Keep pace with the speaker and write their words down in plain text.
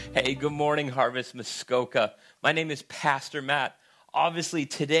Hey, good morning, Harvest Muskoka. My name is Pastor Matt. Obviously,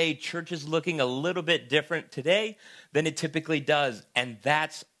 today, church is looking a little bit different today than it typically does, and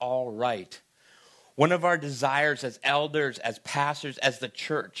that's all right. One of our desires as elders, as pastors, as the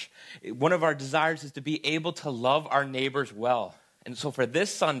church, one of our desires is to be able to love our neighbors well. And so for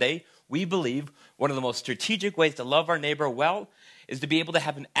this Sunday, we believe one of the most strategic ways to love our neighbor well is to be able to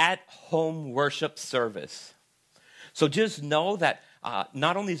have an at-home worship service. So just know that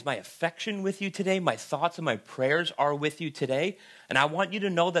not only is my affection with you today, my thoughts and my prayers are with you today. And I want you to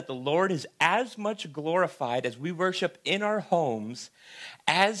know that the Lord is as much glorified as we worship in our homes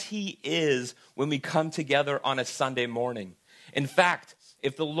as he is when we come together on a Sunday morning. In fact,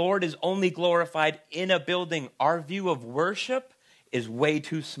 if the Lord is only glorified in a building, our view of worship is way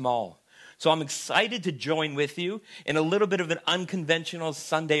too small. So I'm excited to join with you in a little bit of an unconventional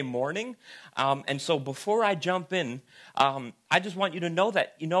Sunday morning. And so before I jump in, I just want you to know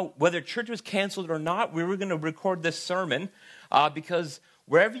that, whether church was canceled or not, we were going to record this sermon because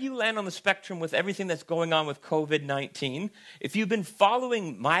wherever you land on the spectrum with everything that's going on with COVID-19, if you've been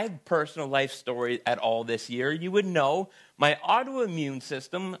following my personal life story at all this year, you would know my autoimmune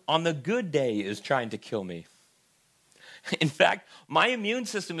system on the good day is trying to kill me. In fact, my immune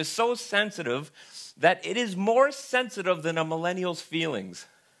system is so sensitive that it is more sensitive than a millennial's feelings.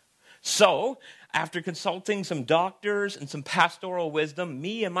 So, after consulting some doctors and some pastoral wisdom,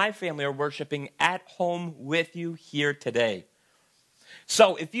 me and my family are worshiping at home with you here today.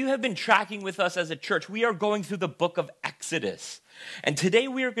 So, if you have been tracking with us as a church, we are going through the book of Exodus. And today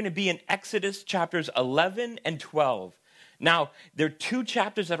we are going to be in Exodus chapters 11 and 12. Now, there are two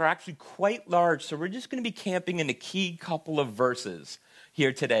chapters that are actually quite large, so we're just going to be camping in a key couple of verses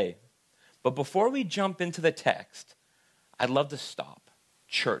here today. But before we jump into the text, I'd love to stop.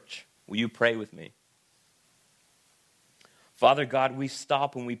 Church, will you pray with me? Father God, we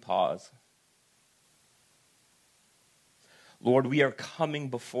stop and we pause. Lord, we are coming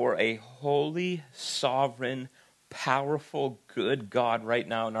before a holy, sovereign, powerful, good God right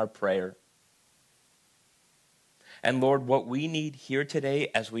now in our prayer. And Lord, what we need here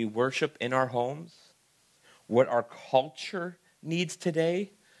today as we worship in our homes, what our culture needs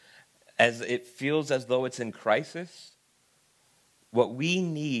today, as it feels as though it's in crisis, what we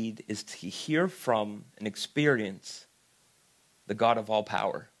need is to hear from and experience the God of all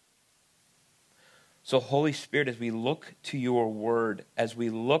power. So Holy Spirit, as we look to your word, as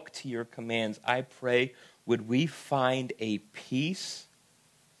we look to your commands, I pray, would we find a peace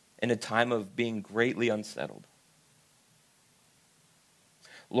in a time of being greatly unsettled?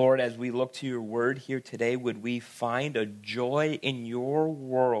 Lord, as we look to your word here today, would we find a joy in your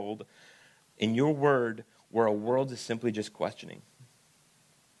world, in your word, where a world is simply just questioning?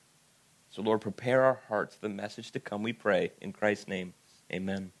 So Lord, prepare our hearts for the message to come, we pray. In Christ's name,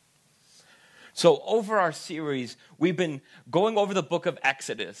 amen. So over our series, we've been going over the book of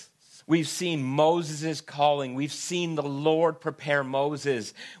Exodus. We've seen Moses' calling. We've seen the Lord prepare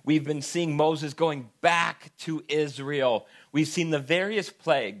Moses. We've been seeing Moses going back to Israel. We've seen the various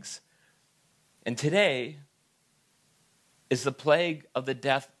plagues. And today is the plague of the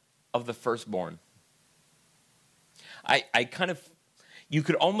death of the firstborn. You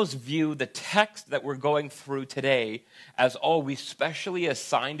could almost view the text that we're going through today as, we specially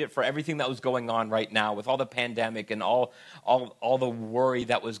assigned it for everything that was going on right now with all the pandemic and all the worry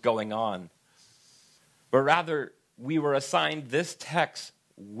that was going on. But rather, we were assigned this text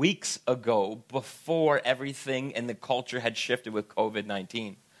weeks ago before everything in the culture had shifted with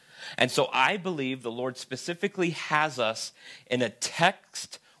COVID-19. And so I believe the Lord specifically has us in a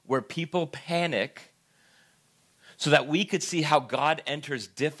text where people panic so that we could see how God enters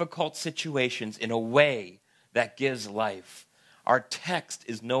difficult situations in a way that gives life. Our text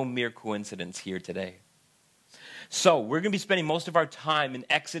is no mere coincidence here today. So we're going to be spending most of our time in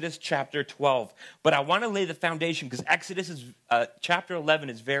Exodus chapter 12. But I want to lay the foundation because Exodus chapter 11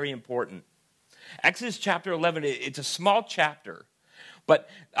 is very important. Exodus chapter 11, it's a small chapter. But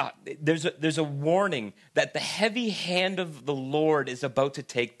there's a warning that the heavy hand of the Lord is about to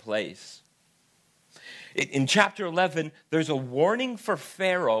take place. In chapter 11, there's a warning for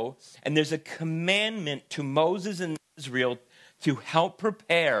Pharaoh, and there's a commandment to Moses and Israel to help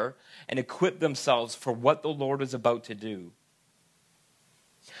prepare and equip themselves for what the Lord was about to do.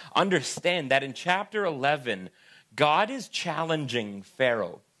 Understand that in chapter 11, God is challenging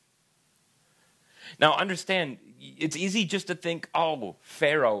Pharaoh. Now understand, it's easy just to think,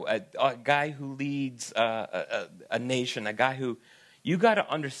 Pharaoh, a guy who leads a nation, a guy who... You got to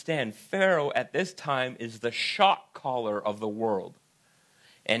understand, Pharaoh at this time is the shot caller of the world.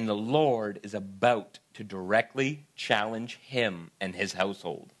 And the Lord is about to directly challenge him and his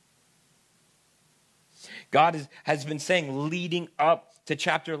household. God has been saying, leading up to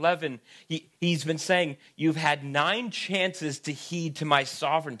chapter 11, he's been saying, you've had 9 chances to heed to my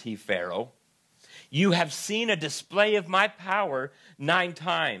sovereignty, Pharaoh. You have seen a display of my power 9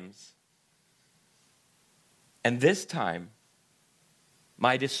 times. And this time,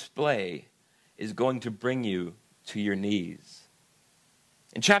 my display is going to bring you to your knees.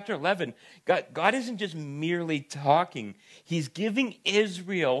 In chapter 11, God isn't just merely talking. He's giving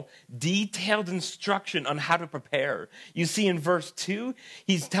Israel detailed instruction on how to prepare. You see in verse 2,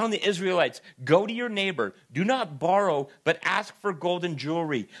 he's telling the Israelites, go to your neighbor. Do not borrow, but ask for gold and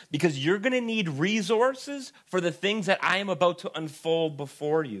jewelry, because you're going to need resources for the things that I am about to unfold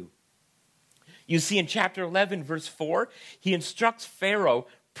before you. You see in chapter 11, verse 4, he instructs Pharaoh,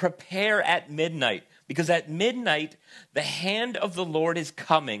 prepare at midnight. Because at midnight, the hand of the Lord is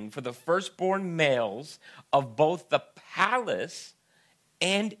coming for the firstborn males of both the palace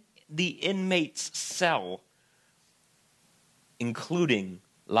and the inmate's cell, including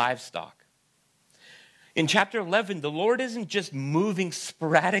livestock. In chapter 11, the Lord isn't just moving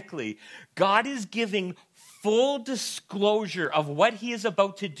sporadically. God is giving full disclosure of what he is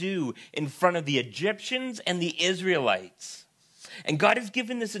about to do in front of the Egyptians and the Israelites. And God has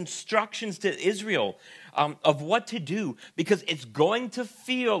given this instructions to Israel of what to do, because it's going to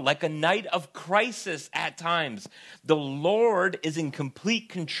feel like a night of crisis at times. The Lord is in complete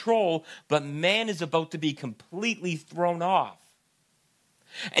control, but man is about to be completely thrown off.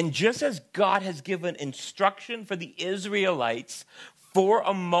 And just as God has given instruction for the Israelites for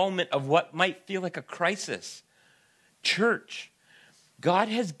a moment of what might feel like a crisis, church, God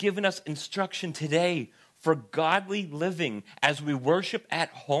has given us instruction today for godly living as we worship at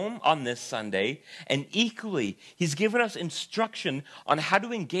home on this Sunday. And equally, he's given us instruction on how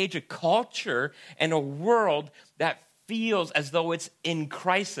to engage a culture and a world that feels as though it's in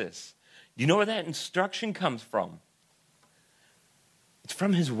crisis. Do you know where that instruction comes from? It's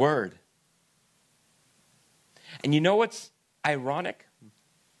from his word. And you know what's ironic?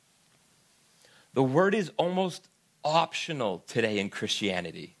 The word is almost optional today in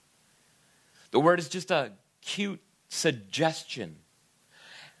Christianity. The word is just a cute suggestion.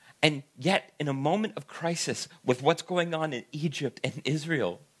 And yet, in a moment of crisis with what's going on in Egypt and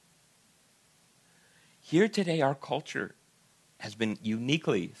Israel, here today our culture has been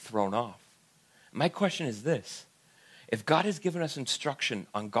uniquely thrown off. My question is this: if God has given us instruction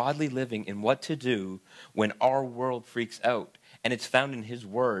on godly living and what to do when our world freaks out, and it's found in his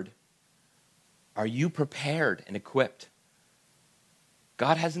word, are you prepared and equipped?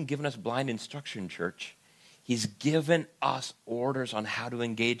 God hasn't given us blind instruction, church. He's given us orders on how to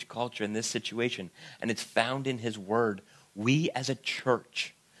engage culture in this situation, and it's found in his word. We as a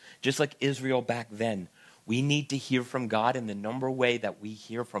church, just like Israel back then, we need to hear from God, and the number way that we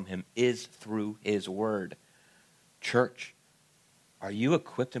hear from him is through his word. Church, are you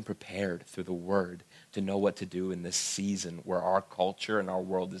equipped and prepared through the word to know what to do in this season where our culture and our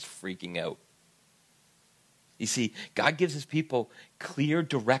world is freaking out? You see, God gives his people clear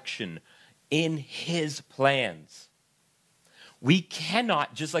direction in his plans. We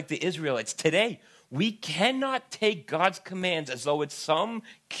cannot, just like the Israelites today, we cannot take God's commands as though it's some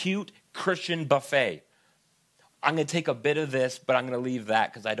cute Christian buffet. I'm going to take a bit of this, but I'm going to leave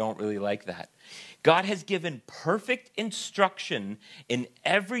that because I don't really like that. God has given perfect instruction in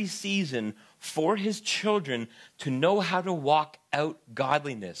every season for his children to know how to walk out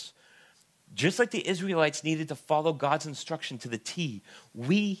godliness. Just like the Israelites needed to follow God's instruction to the T,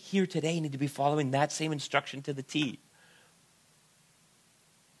 we here today need to be following that same instruction to the T.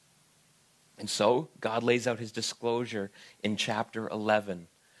 And so God lays out his disclosure in chapter 11.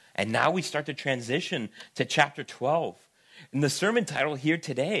 And now we start to transition to chapter 12. And the sermon title here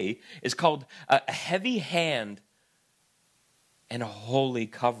today is called A Heavy Hand and a Holy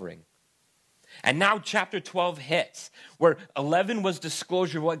Covering. And now chapter 12 hits, where 11 was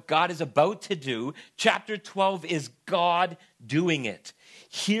disclosure of what God is about to do. Chapter 12 is God doing it.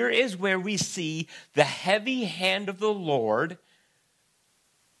 Here is where we see the heavy hand of the Lord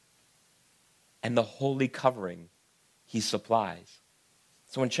and the holy covering he supplies.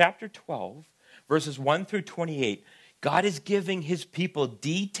 So in chapter 12, verses 1 through 28, God is giving his people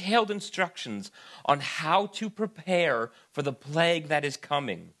detailed instructions on how to prepare for the plague that is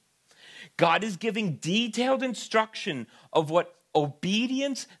coming. God is giving detailed instruction of what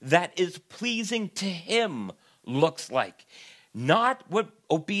obedience that is pleasing to him looks like. Not what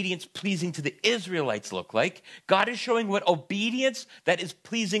obedience pleasing to the Israelites look like. God is showing what obedience that is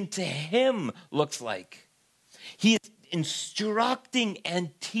pleasing to him looks like. instructing and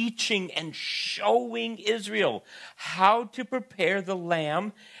teaching and showing Israel how to prepare the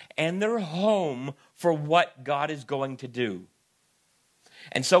lamb and their home for what God is going to do.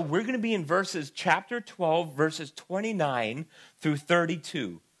 And so we're going to be in chapter 12, verses 29 through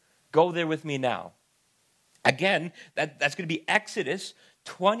 32. Go there with me now. Again, that's going to be Exodus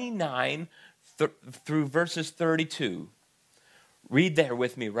 29 through verses 32. Read there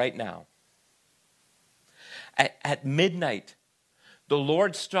with me right now. At midnight, the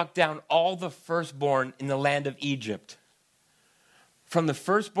Lord struck down all the firstborn in the land of Egypt, from the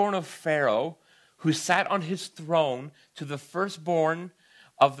firstborn of Pharaoh, who sat on his throne, to the firstborn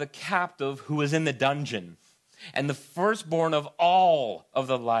of the captive who was in the dungeon, and the firstborn of all of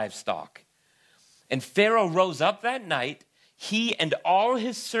the livestock. And Pharaoh rose up that night, he and all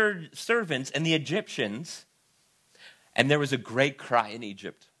his servants and the Egyptians, and there was a great cry in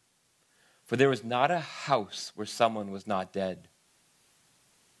Egypt, for there was not a house where someone was not dead.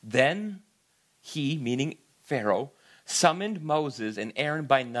 Then he, meaning Pharaoh, summoned Moses and Aaron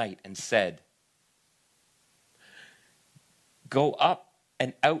by night and said, "Go up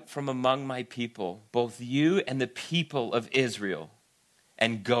and out from among my people, both you and the people of Israel,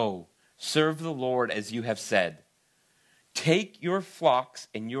 and go, serve the Lord as you have said. Take your flocks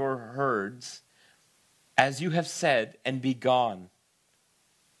and your herds, as you have said, and be gone,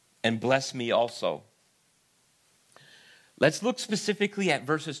 and bless me also." Let's look specifically at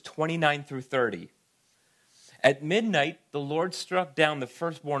verses 29 through 30. At midnight, the Lord struck down the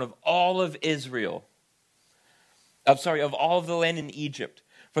firstborn of all of Israel. Of all of the land in Egypt,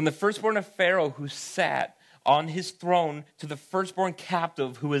 from the firstborn of Pharaoh who sat on his throne to the firstborn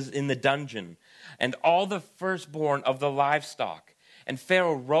captive who was in the dungeon, and all the firstborn of the livestock. And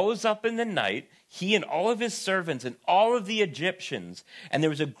Pharaoh rose up in the night, he and all of his servants and all of the Egyptians, and there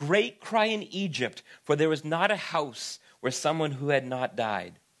was a great cry in Egypt, for there was not a house where someone who had not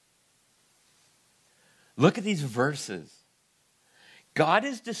died. Look at these verses. God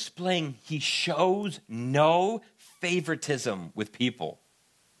is displaying he shows no favoritism with people.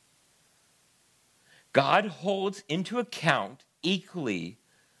 God holds into account equally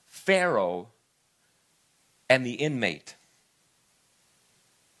Pharaoh and the inmate.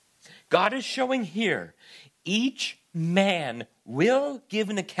 God is showing here each man will give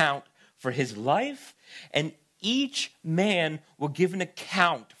an account for his life, and each man will give an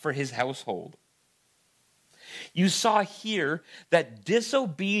account for his household. You saw here that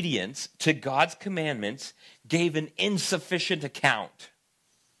disobedience to God's commandments gave an insufficient account,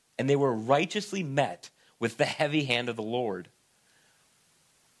 and they were righteously met with the heavy hand of the Lord.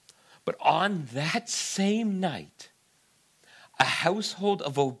 But on that same night, a household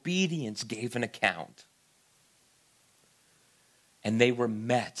of obedience gave an account, and they were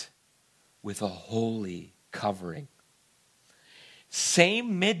met with a holy covering.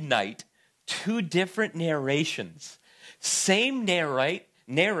 Same midnight, two different narrations. Same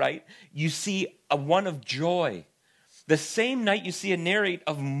narrate, you see a one of joy. The same night you see a narrate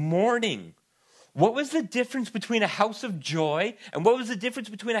of mourning. What was the difference between a house of joy and what was the difference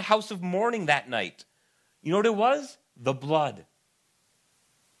between a house of mourning that night? You know what it was? The blood.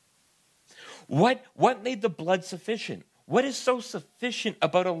 What made the blood sufficient? What is so sufficient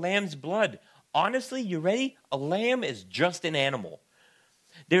about a lamb's blood? Honestly, you ready? A lamb is just an animal.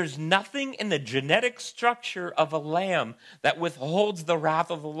 There's nothing in the genetic structure of a lamb that withholds the wrath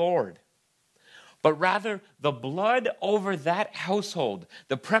of the Lord. But rather, the blood over that household,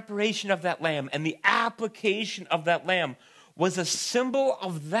 the preparation of that lamb, and the application of that lamb was a symbol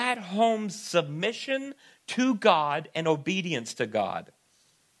of that home's submission to God and obedience to God.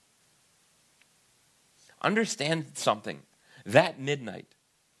 Understand something. That midnight,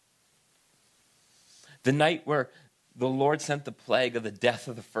 the night where the Lord sent the plague of the death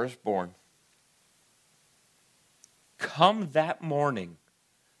of the firstborn, come that morning,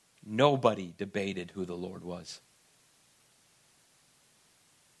 nobody debated who the Lord was.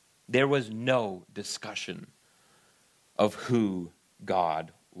 There was no discussion of who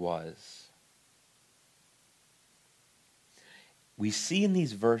God was. We see in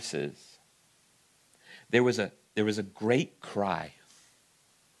these verses, there was a great cry.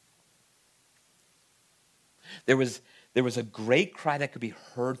 There was a great cry that could be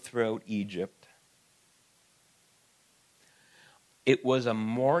heard throughout Egypt. It was a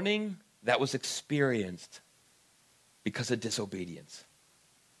mourning that was experienced because of disobedience.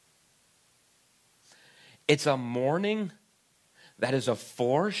 It's a mourning that is a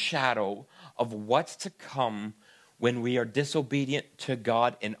foreshadow of what's to come when we are disobedient to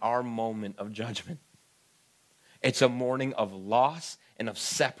God in our moment of judgment. It's a mourning of loss and of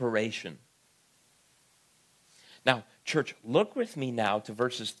separation. Now, church, look with me now to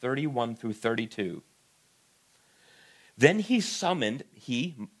verses 31 through 32. Then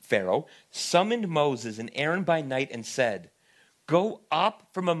Pharaoh, summoned Moses and Aaron by night and said, "Go up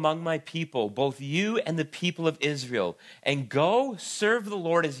from among my people, both you and the people of Israel, and go serve the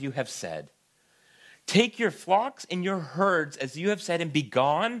Lord as you have said. Take your flocks and your herds as you have said, and be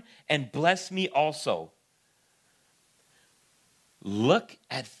gone, and bless me also." Look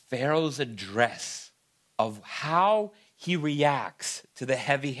at Pharaoh's address of how he reacts to the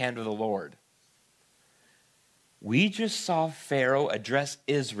heavy hand of the Lord. We just saw Pharaoh address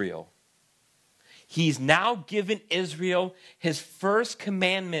Israel. He's now given Israel his first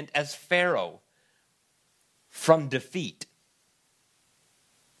commandment as Pharaoh from defeat.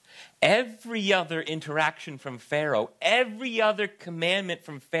 Every other interaction from Pharaoh, every other commandment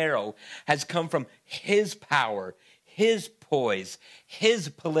from Pharaoh has come from his power, his poise, his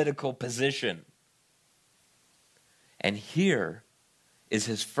political position. And here is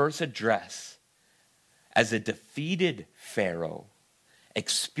his first address as a defeated Pharaoh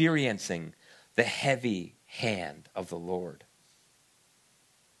experiencing the heavy hand of the Lord.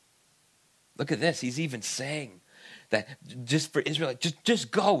 Look at this. He's even saying that just for Israel,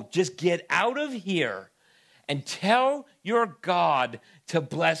 just go, just get out of here and tell your God to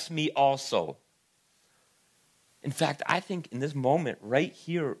bless me also. In fact, I think in this moment, right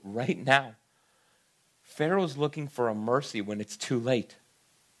here, right now, Pharaoh's looking for a mercy when it's too late.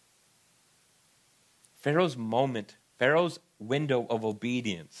 Pharaoh's window of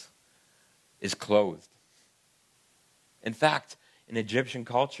obedience is closed. In fact, in Egyptian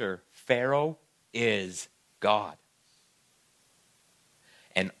culture, Pharaoh is God.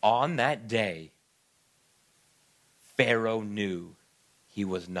 And on that day, Pharaoh knew he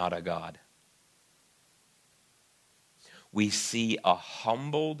was not a God. We see a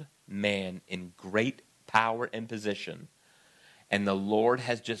humbled man in great power and position, and the Lord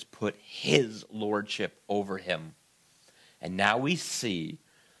has just put his lordship over him. And now we see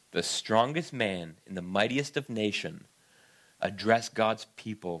the strongest man in the mightiest of nations address God's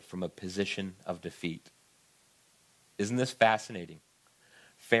people from a position of defeat. Isn't this fascinating?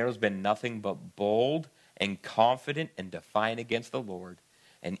 Pharaoh's been nothing but bold and confident and defiant against the Lord,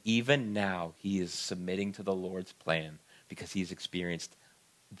 and even now he is submitting to the Lord's plan because he's experienced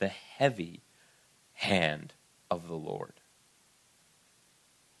the heavy hand of the Lord.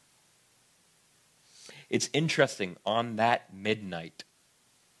 It's interesting, on that midnight,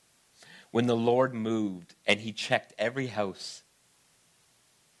 when the Lord moved and he checked every house,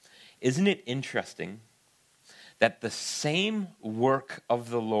 isn't it interesting that the same work of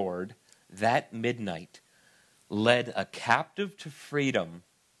the Lord that midnight led a captive to freedom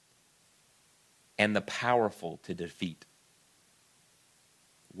and the powerful to defeat?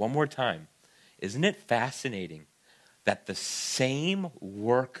 One more time. Isn't it fascinating that the same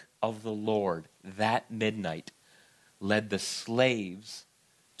work of the Lord that midnight led the slaves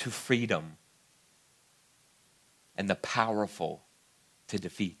to freedom and the powerful to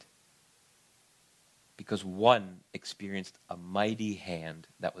defeat? Because one experienced a mighty hand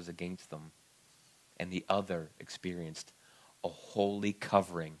that was against them, and the other experienced a holy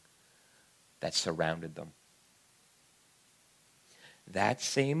covering that surrounded them. That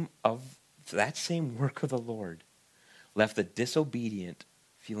same work of the Lord left the disobedient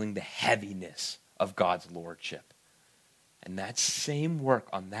feeling the heaviness of God's lordship. And that same work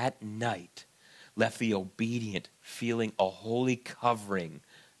on that night left the obedient feeling a holy covering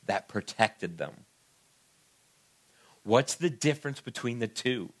that protected them. What's the difference between the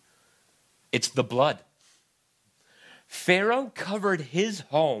two? It's the blood. Pharaoh covered his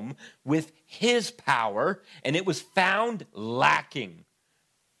home with his power, and it was found lacking.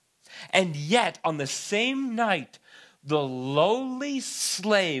 And yet, on the same night, the lowly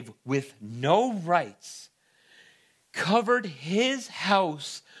slave with no rights covered his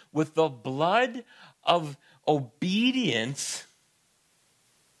house with the blood of obedience,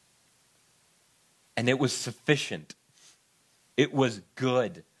 and it was sufficient. It was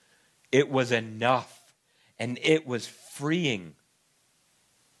good. It was enough. And it was freeing.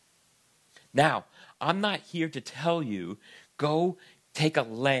 Now, I'm not here to tell you, go take a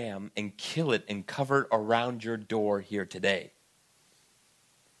lamb and kill it and cover it around your door here today.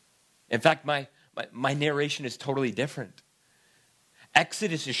 In fact, my narration is totally different.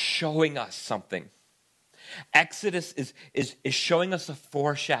 Exodus is showing us something. Exodus is showing us a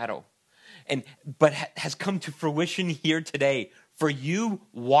foreshadow, but has come to fruition here today for you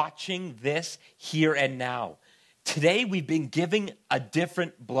watching this here and now. Today we've been giving a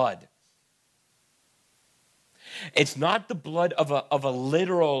different blood. It's not the blood of a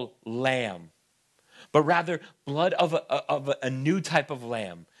literal lamb, but rather blood of a new type of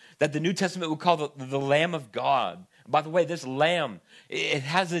lamb that the New Testament would call the Lamb of God. By the way, this lamb, it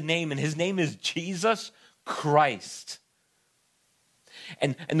has a name, and his name is Jesus Christ.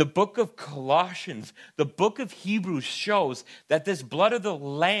 And the book of Colossians, the book of Hebrews shows that this blood of the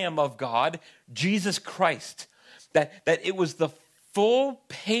Lamb of God, Jesus Christ, that it was the full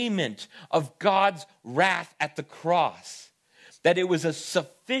payment of God's wrath at the cross. That it was a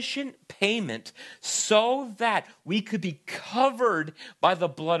sufficient payment so that we could be covered by the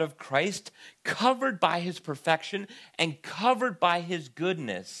blood of Christ, covered by his perfection, and covered by his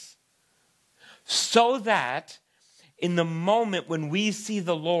goodness. So that in the moment when we see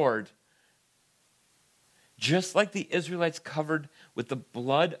the Lord, just like the Israelites covered with the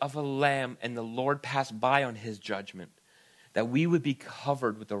blood of a lamb and the Lord passed by on his judgment, that we would be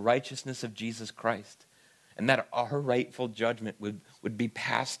covered with the righteousness of Jesus Christ. And that our rightful judgment would be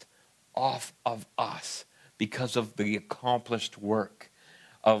passed off of us because of the accomplished work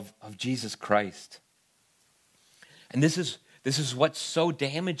of Jesus Christ. And this is what's so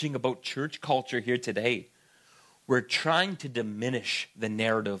damaging about church culture here today. We're trying to diminish the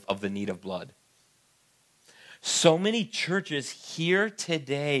narrative of the need of blood. So many churches here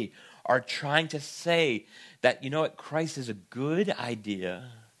today are trying to say that, you know what, Christ is a good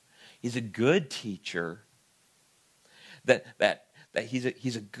idea. He's a good teacher. That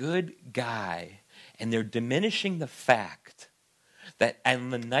he's a good guy, and they're diminishing the fact that on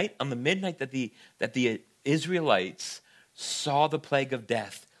the midnight that the Israelites saw the plague of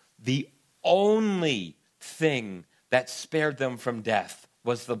death, the only thing that spared them from death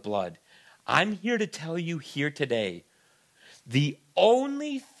was the blood. I'm here to tell you here today, the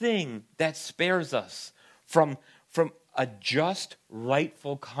only thing that spares us from a just,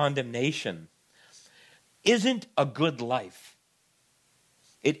 rightful condemnation isn't a good life.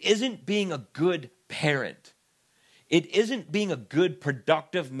 It isn't being a good parent. It isn't being a good,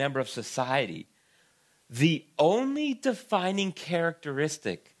 productive member of society. The only defining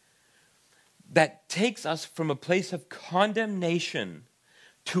characteristic that takes us from a place of condemnation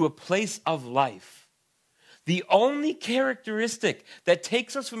to a place of life, the only characteristic that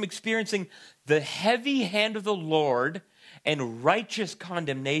takes us from experiencing the heavy hand of the Lord and righteous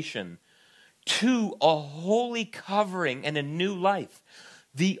condemnation to a holy covering and a new life.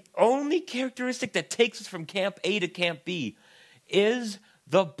 The only characteristic that takes us from camp A to camp B is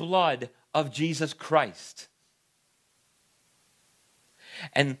the blood of Jesus Christ.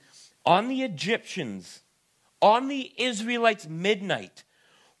 And on the Egyptians, on the Israelites' midnight,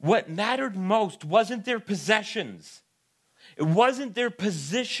 what mattered most wasn't their possessions. It wasn't their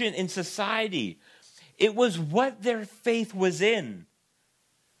position in society. It was what their faith was in.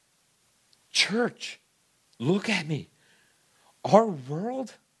 Church, look at me. Our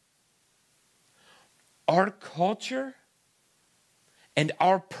world, our culture, and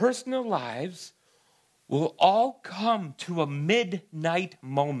our personal lives will all come to a midnight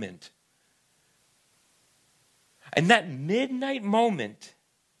moment. And that midnight moment,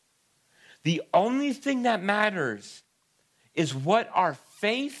 the only thing that matters is what our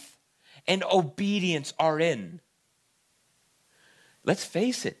faith and obedience are in. Let's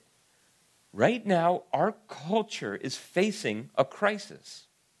face it. Right now, our culture is facing a crisis.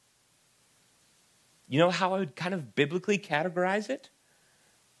 You know how I would kind of biblically categorize it?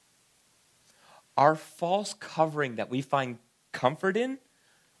 Our false covering that we find comfort in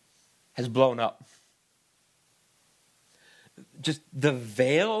has blown up. Just the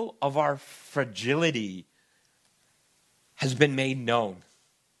veil of our fragility has been made known.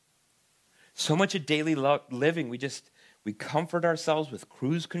 So much of daily living, we comfort ourselves with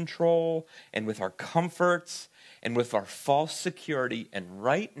cruise control and with our comforts and with our false security. And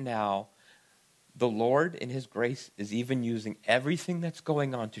right now, the Lord in his grace is even using everything that's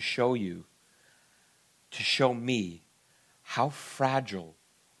going on to show you, to show me how fragile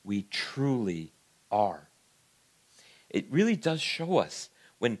we truly are. It really does show us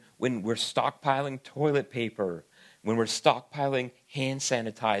when we're stockpiling toilet paper, when we're stockpiling hand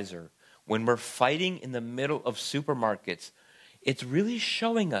sanitizer, when we're fighting in the middle of supermarkets. It's really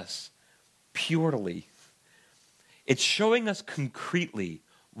showing us purely. It's showing us concretely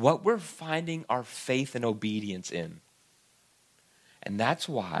what we're finding our faith and obedience in. And that's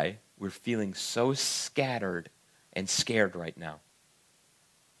why we're feeling so scattered and scared right now.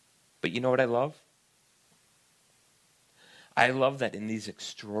 But you know what I love? I love that in these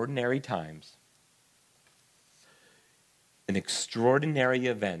extraordinary times, in extraordinary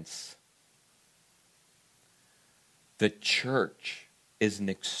events, the church is an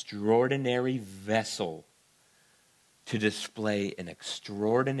extraordinary vessel to display an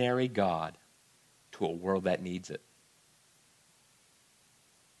extraordinary God to to a world that needs it.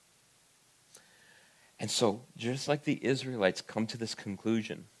 And so, just like the Israelites come to this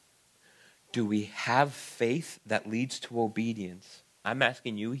conclusion, do we have faith that leads to obedience? I'm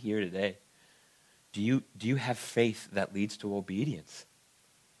asking you here today, do you have faith that leads to obedience?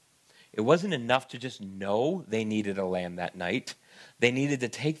 It wasn't enough to just know they needed a lamb that night. They needed to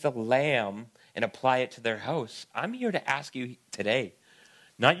take the lamb and apply it to their house. I'm here to ask you today,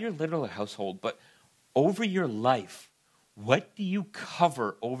 not your literal household, but over your life, what do you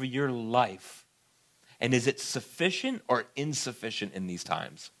cover over your life? And is it sufficient or insufficient in these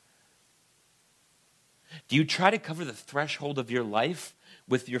times? Do you try to cover the threshold of your life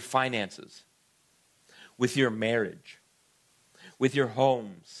with your finances, with your marriage, with your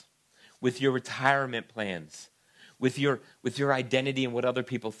homes, with your retirement plans, with your identity and what other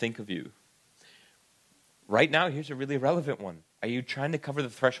people think of you? Right now, here's a really relevant one. Are you trying to cover the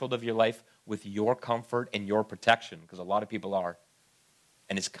threshold of your life with your comfort and your protection? Because a lot of people are.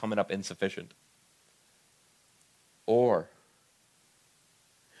 And it's coming up insufficient. Or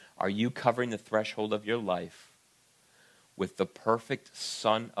are you covering the threshold of your life with the perfect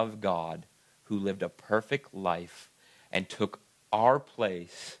Son of God who lived a perfect life and took our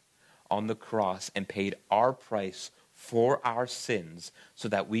place on the cross and paid our price for our sins so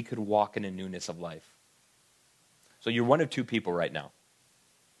that we could walk in a newness of life? So you're one of two people right now.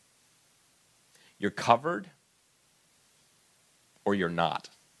 You're covered or you're not.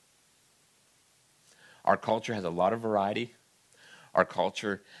 Our culture has a lot of variety. Our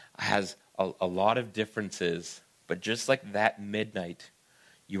culture has a lot of differences. But just like that midnight,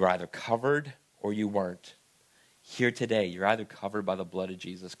 you were either covered or you weren't. Here today, you're either covered by the blood of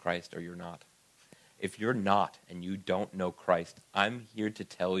Jesus Christ or you're not. If you're not and you don't know Christ, I'm here to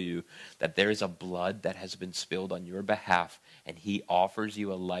tell you that there is a blood that has been spilled on your behalf, and he offers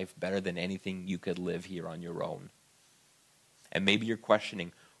you a life better than anything you could live here on your own. And maybe you're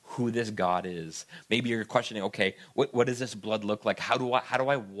questioning who this God is. Maybe you're questioning, okay, what does this blood look like? How do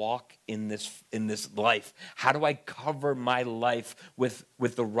I walk in this life? How do I cover my life with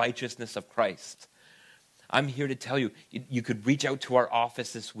the righteousness of Christ? I'm here to tell you, you could reach out to our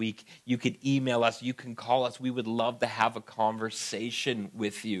office this week. You could email us. You can call us. We would love to have a conversation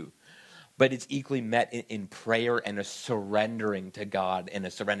with you. But it's equally met in prayer and a surrendering to God and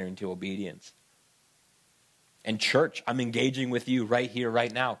a surrendering to obedience. And church, I'm engaging with you right here,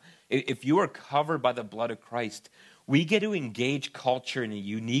 right now. If you are covered by the blood of Christ, we get to engage culture in a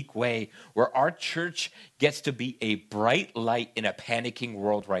unique way where our church gets to be a bright light in a panicking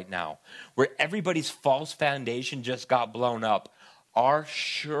world right now, where everybody's false foundation just got blown up. Our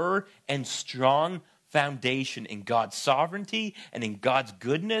sure and strong foundation in God's sovereignty and in God's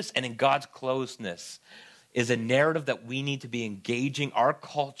goodness and in God's closeness is a narrative that we need to be engaging our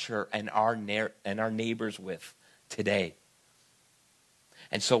culture and our neighbors with today.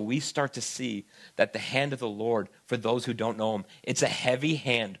 And so we start to see that the hand of the Lord, for those who don't know him, it's a heavy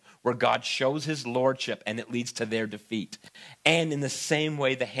hand where God shows his lordship and it leads to their defeat. And in the same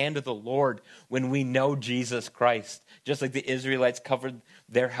way, the hand of the Lord, when we know Jesus Christ, just like the Israelites covered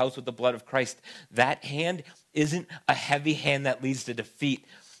their house with the blood of Christ, that hand isn't a heavy hand that leads to defeat.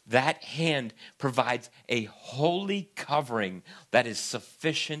 That hand provides a holy covering that is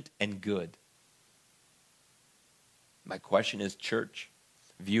sufficient and good. My question is, church,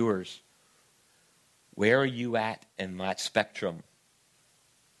 viewers, where are you at in that spectrum?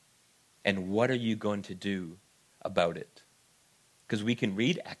 And what are you going to do about it? Because we can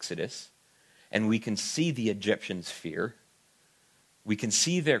read Exodus and we can see the Egyptians' fear. We can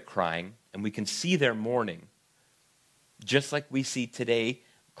see their crying and we can see their mourning. Just like we see today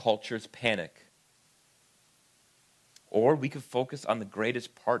culture's panic. Or we could focus on the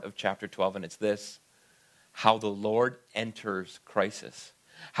greatest part of chapter 12, and it's this: how the Lord enters crisis,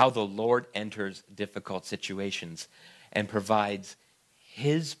 how the Lord enters difficult situations and provides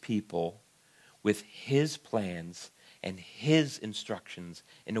his people with his plans and his instructions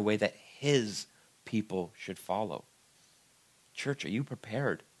in a way that his people should follow. Church, are you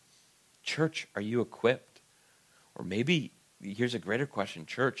prepared? Church, are you equipped? Or maybe, here's a greater question,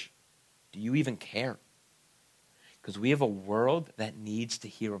 church, do you even care? Because we have a world that needs to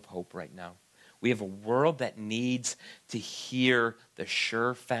hear of hope right now. We have a world that needs to hear the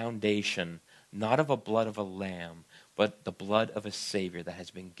sure foundation, not of a blood of a lamb, but the blood of a Savior that has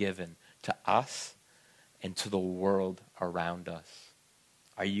been given to us and to the world around us.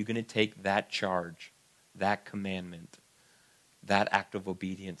 Are you going to take that charge, that commandment, that act of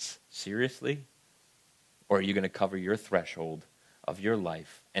obedience seriously? Or are you going to cover your threshold of your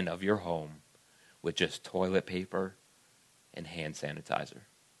life and of your home with just toilet paper and hand sanitizer?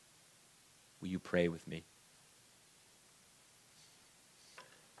 Will you pray with me?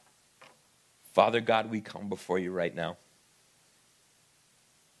 Father God, we come before you right now.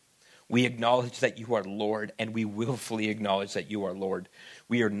 We acknowledge that you are Lord, and we willfully acknowledge that you are Lord.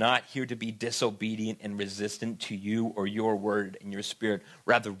 We are not here to be disobedient and resistant to you or your word and your spirit.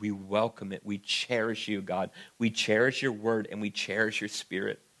 Rather, we welcome it. We cherish you, God. We cherish your word, and we cherish your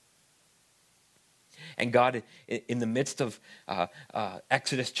spirit. And God, in the midst of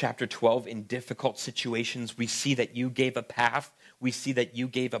Exodus chapter 12, in difficult situations, we see that you gave a path. We see that you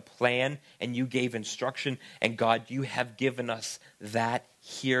gave a plan and you gave instruction. And God, you have given us that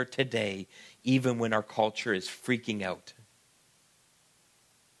here today, even when our culture is freaking out.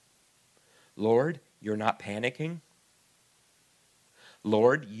 Lord, you're not panicking.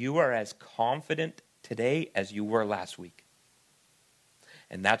 Lord, you are as confident today as you were last week.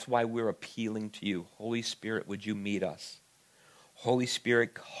 And that's why we're appealing to you. Holy Spirit, would you meet us? Holy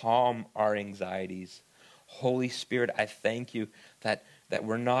Spirit, calm our anxieties. Holy Spirit, I thank you that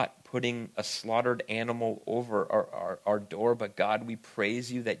we're not putting a slaughtered animal over our door, but God, we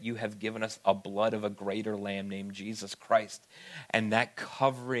praise you that you have given us a blood of a greater lamb named Jesus Christ. And that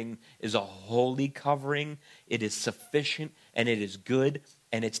covering is a holy covering. It is sufficient and it is good,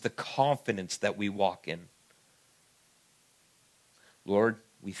 and it's the confidence that we walk in. Lord,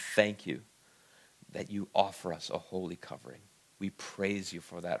 we thank you that you offer us a holy covering. We praise you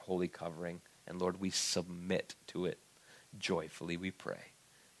for that holy covering. And Lord, we submit to it joyfully, we pray.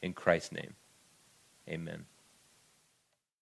 In Christ's name, amen.